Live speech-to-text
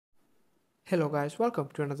Hello guys, welcome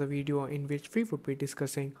to another video in which we would be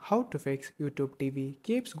discussing how to fix YouTube TV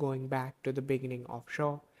keeps going back to the beginning of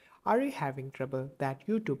show. Are you having trouble that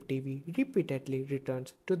YouTube TV repeatedly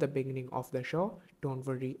returns to the beginning of the show? Don't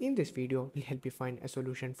worry, in this video we'll help you find a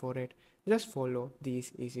solution for it. Just follow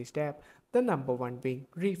these easy steps. The number one being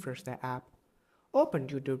refresh the app. Open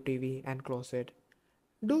YouTube TV and close it.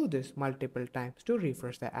 Do this multiple times to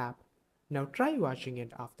refresh the app. Now try watching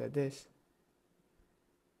it after this.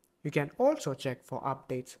 You can also check for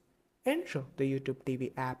updates. Ensure the YouTube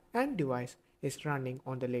TV app and device is running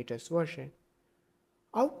on the latest version.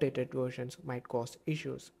 Outdated versions might cause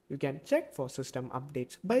issues. You can check for system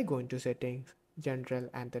updates by going to Settings, General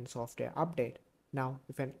and then Software Update. Now,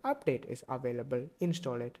 if an update is available,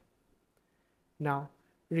 install it. Now,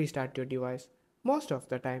 restart your device. Most of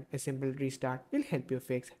the time, a simple restart will help you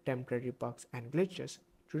fix temporary bugs and glitches.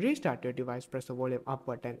 To restart your device, press the volume up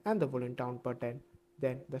button and the volume down button,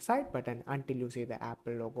 then the side button until you see the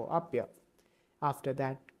Apple logo appear. After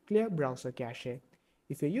that, clear browser cache.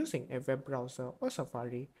 If you're using a web browser or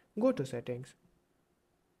Safari, go to Settings,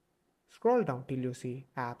 scroll down till you see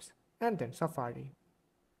Apps and then Safari.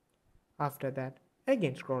 After that,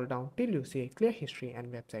 again scroll down till you see Clear History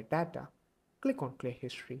and Website Data. Click on Clear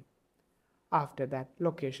History. After that,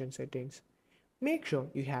 Location Settings. Make sure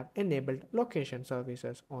you have enabled location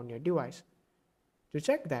services on your device. To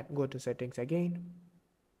check that, go to Settings again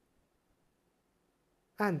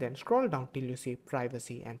and then scroll down till you see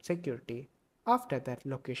Privacy and Security. After that,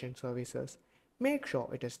 Location Services. Make sure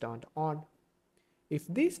it is turned on. If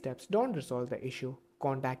these steps don't resolve the issue,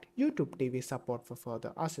 contact YouTube TV support for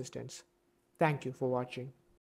further assistance. Thank you for watching.